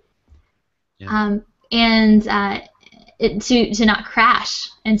quickly. Yeah. And to not crash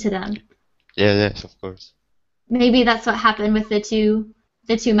into them. Yeah, yes, of course. Maybe that's what happened with the two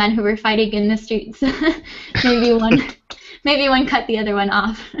men who were fighting in the streets. maybe one cut the other one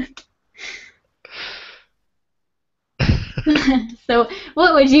off. So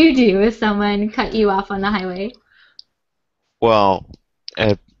what would you do if someone cut you off on the highway? Well,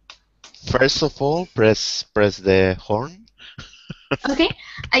 uh, first of all, press the horn. Okay,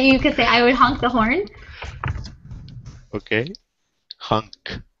 you could say I would honk the horn. Okay. Honk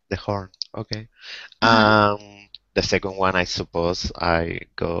the horn. Okay. Uh-huh. The second one, I suppose, I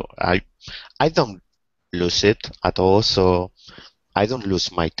don't lose it at all, so I don't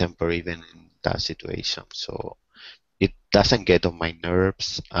lose my temper even in that situation. So it doesn't get on my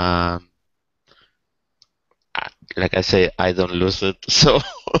nerves. Like I say, I don't lose it. So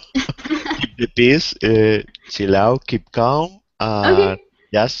keep the peace, chill out, keep calm, and Okay,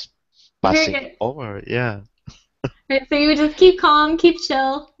 just very passing good. over. Yeah. Right, so you would just keep calm, keep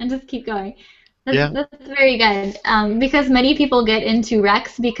chill, and just keep going. Yeah. That's very good. Because many people get into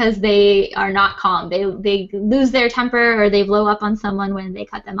wrecks because they are not calm. They lose their temper or they blow up on someone when they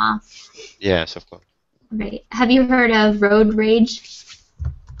cut them off. Yes, of course. Right. Have you heard of road rage?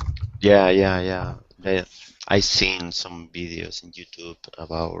 Yeah, yeah, yeah. I seen some videos in YouTube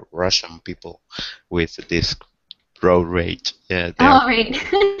about Russian people with this road rage. Yeah, they are. Oh, right.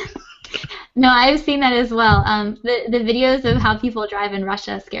 No, I've seen that as well. The videos of how people drive in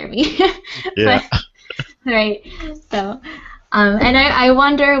Russia scare me. Yeah. But right. So, and I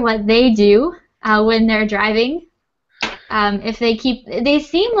wonder what they do when they're driving. If they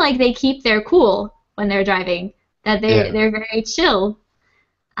seem like they keep their cool when they're driving. That Yeah. they're very chill.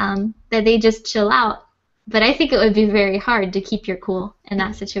 That they just chill out. But I think it would be very hard to keep your cool in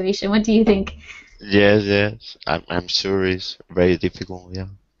that situation. What do you think? Yes, yes. I'm sure it's very difficult. Yeah.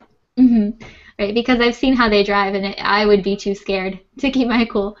 Right, because I've seen how they drive, and I would be too scared to keep my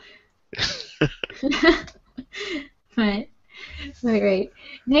cool. But right. Okay.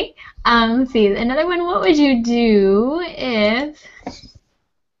 Let's see. Another one. What would you do if?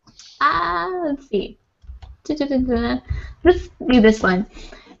 Let's see. Let's do this one.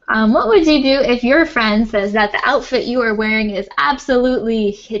 What would you do if your friend says that the outfit you are wearing is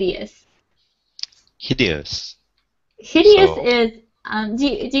absolutely hideous? Hideous. Hideous So is.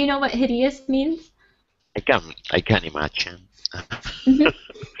 Do you know what hideous means? I can imagine. Hmm.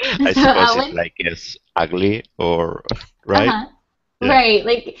 I So, suppose it's when like it's ugly or right? uh-huh. Yeah. Right,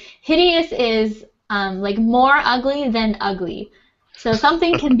 like hideous is like more ugly than ugly. So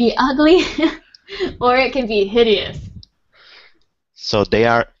something can be ugly or it can be hideous. So they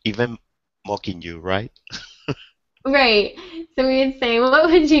are even mocking you, right? Right. So we would say, what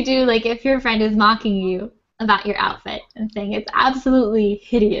would you do like if your friend is mocking you about your outfit and saying it's absolutely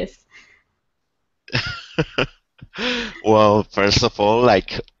hideous? Well, first of all,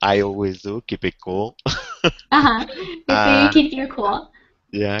 like I always do, keep it cool. Uh-huh. So you Uh, keep your cool.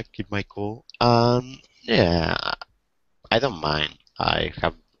 yeah, keep my cool. Yeah, I don't mind. I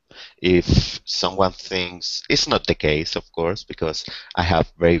have, if someone thinks it's not the case, of course, because I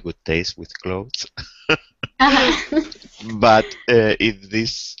have very good taste with clothes. Uh-huh. But if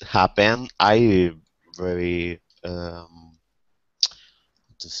this happen, I very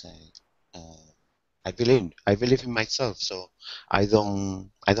to say uh, I believe in myself, so I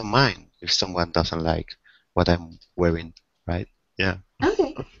don't mind if someone doesn't like what I'm wearing, right? Yeah,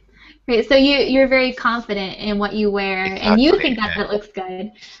 Okay. Right. So you're very confident in what you wear, and you exactly. think that it looks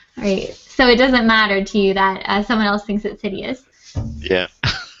good, right? So it doesn't matter to you that someone else thinks it's hideous. Yeah,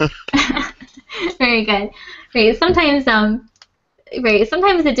 Very good. Right. Sometimes right.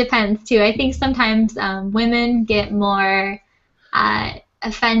 Sometimes it depends too. I think sometimes women get more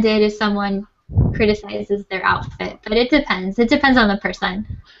offended if someone criticizes their outfit, but it depends. It depends on the person.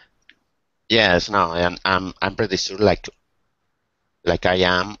 yes, no, and I'm pretty sure like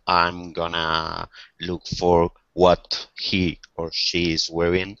I'm gonna look for what he or she is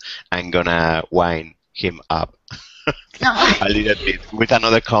wearing. I'm gonna wind him up No. a little bit with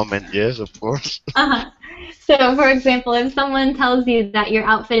another comment. Yes, of course. Uh-huh. So, for example, if someone tells you that your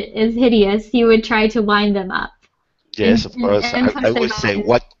outfit is hideous, you would try to wind them up Yes, of course. and I push their would say, buttons.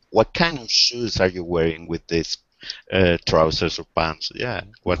 what kind of shoes are you wearing with this trousers or pants? Yeah,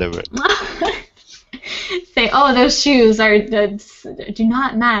 whatever. Say, oh, those shoes do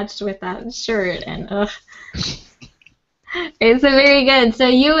not match with that shirt, and ugh. Okay, so very good. So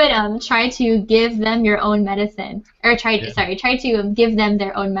you would try to give them your own medicine, or Yeah, try to give them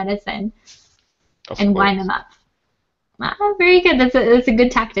their own medicine of and wind course. them up. Very good. That's a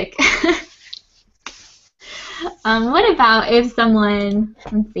good tactic. What about if someone,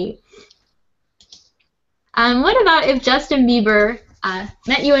 let's see, what about if Justin Bieber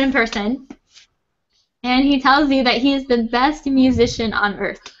met you in person and he tells you that he is the best musician on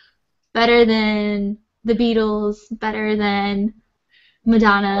earth, better than the Beatles, better than Well,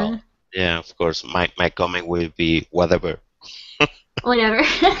 Madonna, yeah, of course. My comment will be whatever. whatever.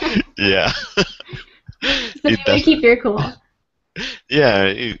 Yeah, So you it would keep doesn't. your cool. Yeah,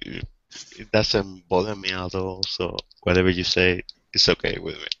 it doesn't bother me at all. So whatever you say, it's okay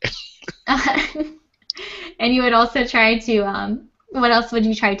with me. And you would also try to, what else would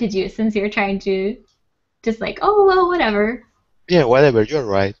you try to do since you're trying to just like, oh, well, whatever. Yeah, whatever. You're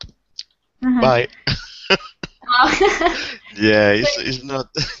right. Uh-huh. Bye. Oh. Yeah, So, it's not.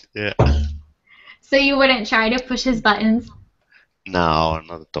 Yeah. so you wouldn't try to push his buttons? No,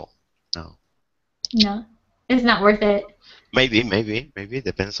 not at all. No. No, it's not worth it, Maybe.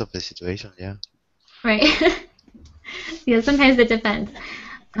 Depends of the situation. Yeah. right? Yeah, sometimes it depends.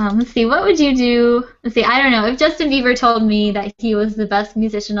 Let's see, what would you do? Let's see, I don't know. If Justin Bieber told me that he was the best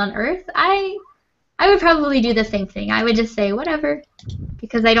musician on earth, I would probably do the same thing. I would just say whatever,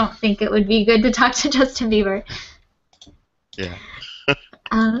 because I don't think it would be good to talk to Justin Bieber. Yeah.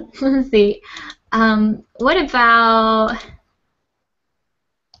 Let's see. What about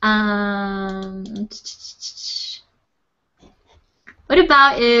um, what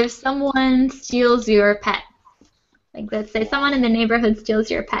about if someone steals your pet? Like, let's say someone in the neighborhood steals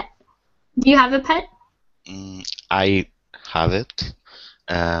your pet. Do you have a pet? I have it.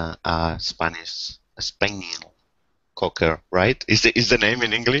 A Spaniel cocker, right? Is the name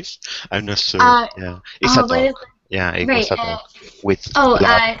in English? I'm not sure. Uh, Yeah, it's a what dog. is Yeah, it right? was a dog with Oh,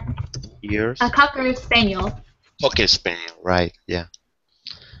 black a ears. cocker spaniel. Cocker spaniel, right? Yeah,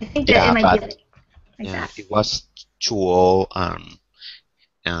 I think that it yeah, might be but like yeah, that. it was too old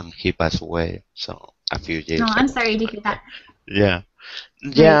and he passed away. So a few No, years I'm ago. sorry to hear that. Yeah,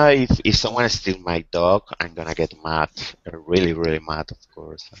 Right. yeah. If someone steals my dog, I'm gonna get mad, really, really mad, of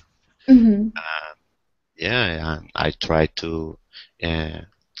course. Hmm. Yeah, and I try to uh,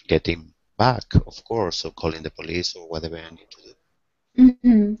 get him back, of course, so calling the police or whatever I need to do.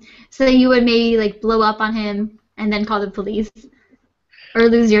 Hmm. So you would maybe like blow up on him and then call the police or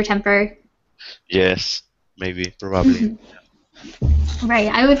lose your temper. Yes, maybe, probably. Hmm. Right.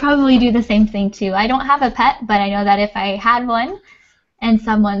 I would probably do the same thing too. I don't have a pet, but I know that if I had one and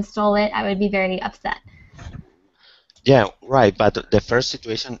someone stole it, I would be very upset. Yeah, right, but the first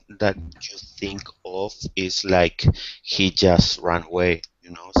situation that you think of is like he just ran away,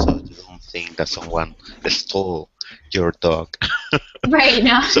 so you don't think that someone stole your dog. Right.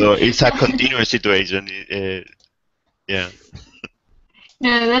 No. So it's a continuous situation. Yeah.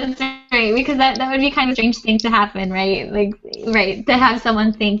 No, that's right, because that would be kind of a strange thing to happen, right? Like, right, to have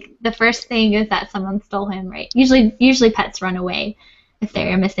someone think the first thing is that someone stole him, right? Usually pets run away if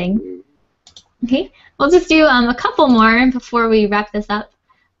they're missing. Okay, we'll just do a couple more before we wrap this up.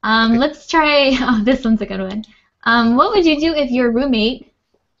 Okay. Let's try. Oh, this one's a good one. What would you do if your roommate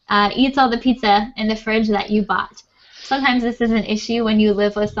eats all the pizza in the fridge that you bought? Sometimes this is an issue when you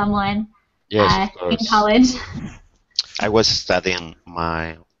live with someone Yes, of in course. college. I was studying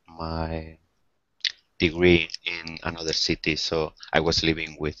my degree in another city, so I was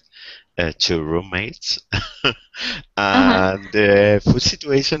living with two roommates. Uh-huh. And the food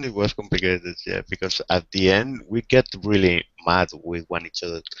situation, it was complicated, yeah, because at the end we get really mad with one each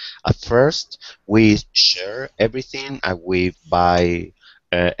other. At first, we share everything and we buy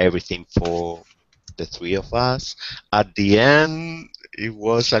everything for the three of us. At the end, it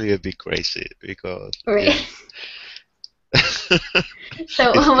was a little bit crazy because, Right. yeah,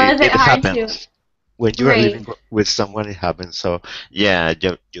 So was it it hard to, happens when you are right? living with someone. It happens. So yeah,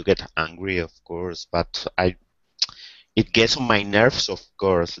 you get angry, of course, but I it gets on my nerves, of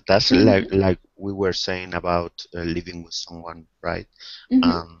course. That's Hmm. like we were saying about living with someone, right?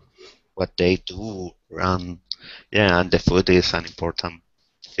 Hmm. Um, what they do, yeah, and the food is an important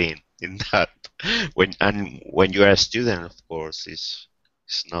thing in that. When you are a student, of course, it's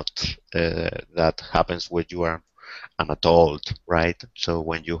not that happens when you are an adult, right? So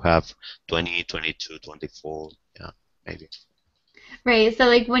when you have 20, 22, 24, yeah, maybe. Right. So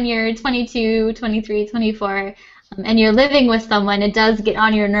like when you're 22, 23, 24, and you're living with someone, it does get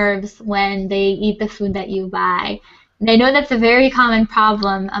on your nerves when they eat the food that you buy. And I know that's a very common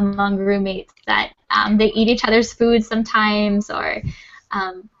problem among roommates that they eat each other's food sometimes, or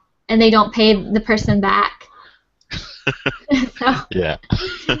um, and they don't pay the person back. So Yeah.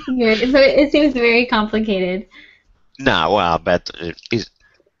 so it seems very complicated. No, well, but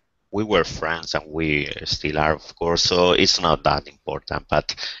we were friends and we still are, of course, so it's not that important.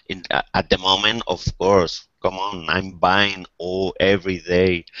 But at the moment, of course, come on, I'm buying all every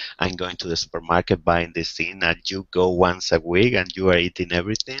day. I'm going to the supermarket buying this thing, and you go once a week and you are eating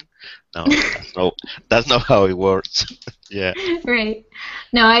everything. No, that's not how it works. Yeah. Right.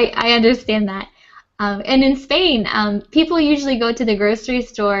 No, I understand that. And in Spain, people usually go to the grocery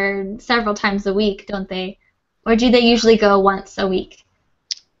store several times a week, don't they? Or do they usually go once a week?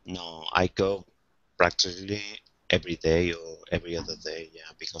 No, I go practically every day or every other day,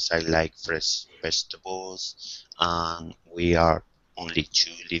 yeah, because I like fresh vegetables, and we are only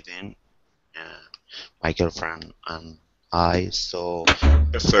two living, uh, my girlfriend and I, so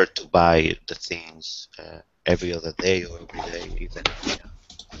prefer to buy the things every other day or every day even, yeah.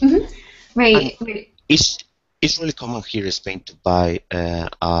 Hmm. And Right, right. it's it's really common here in Spain to buy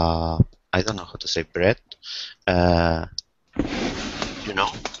I don't know how to say bread, uh, you know.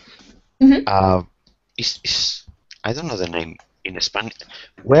 Hmm. Uh, is I don't know the name in Spanish.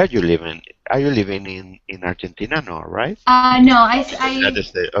 Where are you living? Are you living in Argentina? No, right? No, United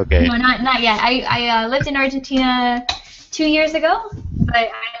States. Okay, no, not yet. I lived in Argentina 2 years ago, but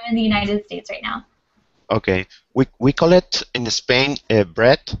I'm in the United States right now. okay. We call it in Spain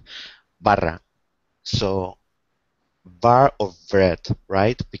bread barra. So bar of bread,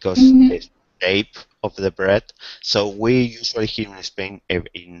 right? Because the Hmm. shape of the bread. So we usually here in Spain,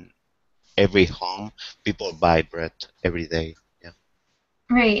 in every home, people buy bread every day. Yeah,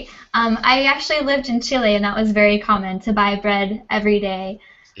 Right. I actually lived in Chile, and that was very common to buy bread every day.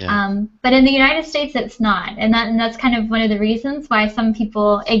 yeah. But in the United States, it's not, and that's kind of one of the reasons why some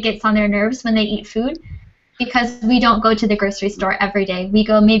people it gets on their nerves when they eat food because we don't go to the grocery store every day. We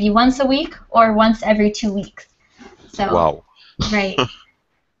go maybe once a week or once every 2 weeks. So, Wow. right,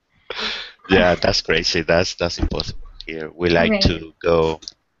 Yeah, that's crazy. That's impossible here. We like right, to go,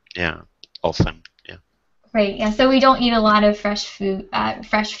 yeah, often. Yeah. right. Yeah. So we don't eat a lot of fresh fruit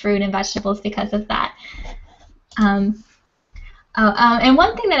and vegetables because of that. Um, and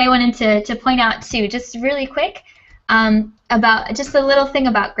one thing that I wanted to point out too, just really quick, about just a little thing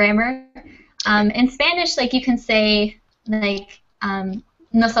about grammar. Okay. In Spanish, like you can say like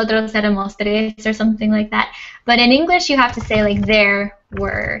nosotros éramos tres or something like that, but in English you have to say like there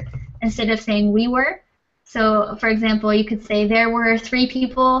were instead of saying we were. So, for example, you could say there were 3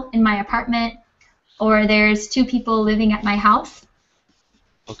 people in my apartment, or there's 2 people living at my house,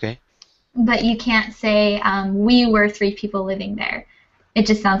 Okay. but you can't say we were 3 people living there. It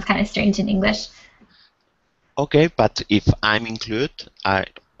just sounds kind of strange in English. Okay, but if I'm included, I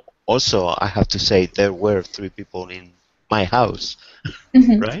have to say there were three people in my house,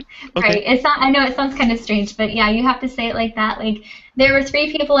 Hmm. right? Okay. Right. It's not. I know it sounds kind of strange, but yeah, you have to say it like that. Like there were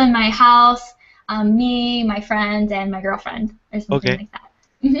 3 people in my house, me, my friend, and my girlfriend, or something Okay. like that.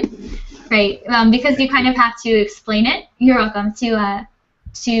 Hmm. Right. Because you Thank kind you. of have to explain it. You're welcome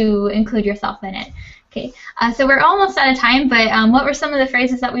to include yourself in it. Okay. So we're almost out of time, but what were some of the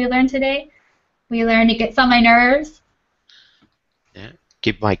phrases that we learned today? We learned it gets on my nerves. Yeah.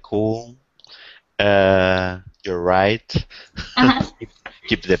 Keep my cool. You're right. Uh-huh. keep,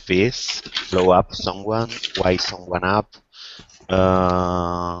 keep the peace. Blow up someone. Wise someone up.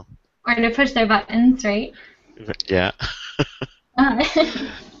 Uh, Or to push their buttons, right? yeah. Uh-huh.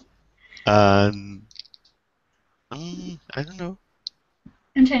 Um, I don't know.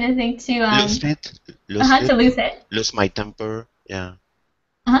 I'm trying to think to Lose it, lose to it, lose it. lose my temper. Yeah.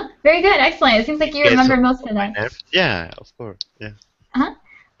 Very good, excellent. It seems like you Get remember most of my them. nerve. Yeah, of course. Yeah.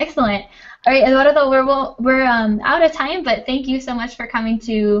 Excellent. All right, Eduardo, we're out of time, but thank you so much for coming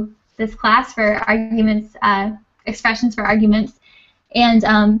to this class for arguments, expressions for arguments.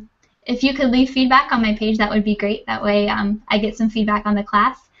 And if you could leave feedback on my page, that would be great. That way I get some feedback on the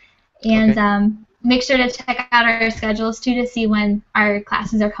class. And Okay. make sure to check out our schedules too to see when our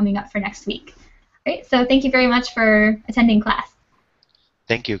classes are coming up for next week. All right, so thank you very much for attending class.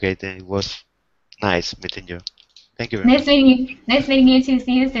 Thank you, Kate. It was nice meeting you. Thank you very much. Nice meeting you. Nice meeting you too.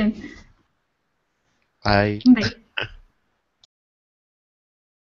 See you soon. Bye. Bye.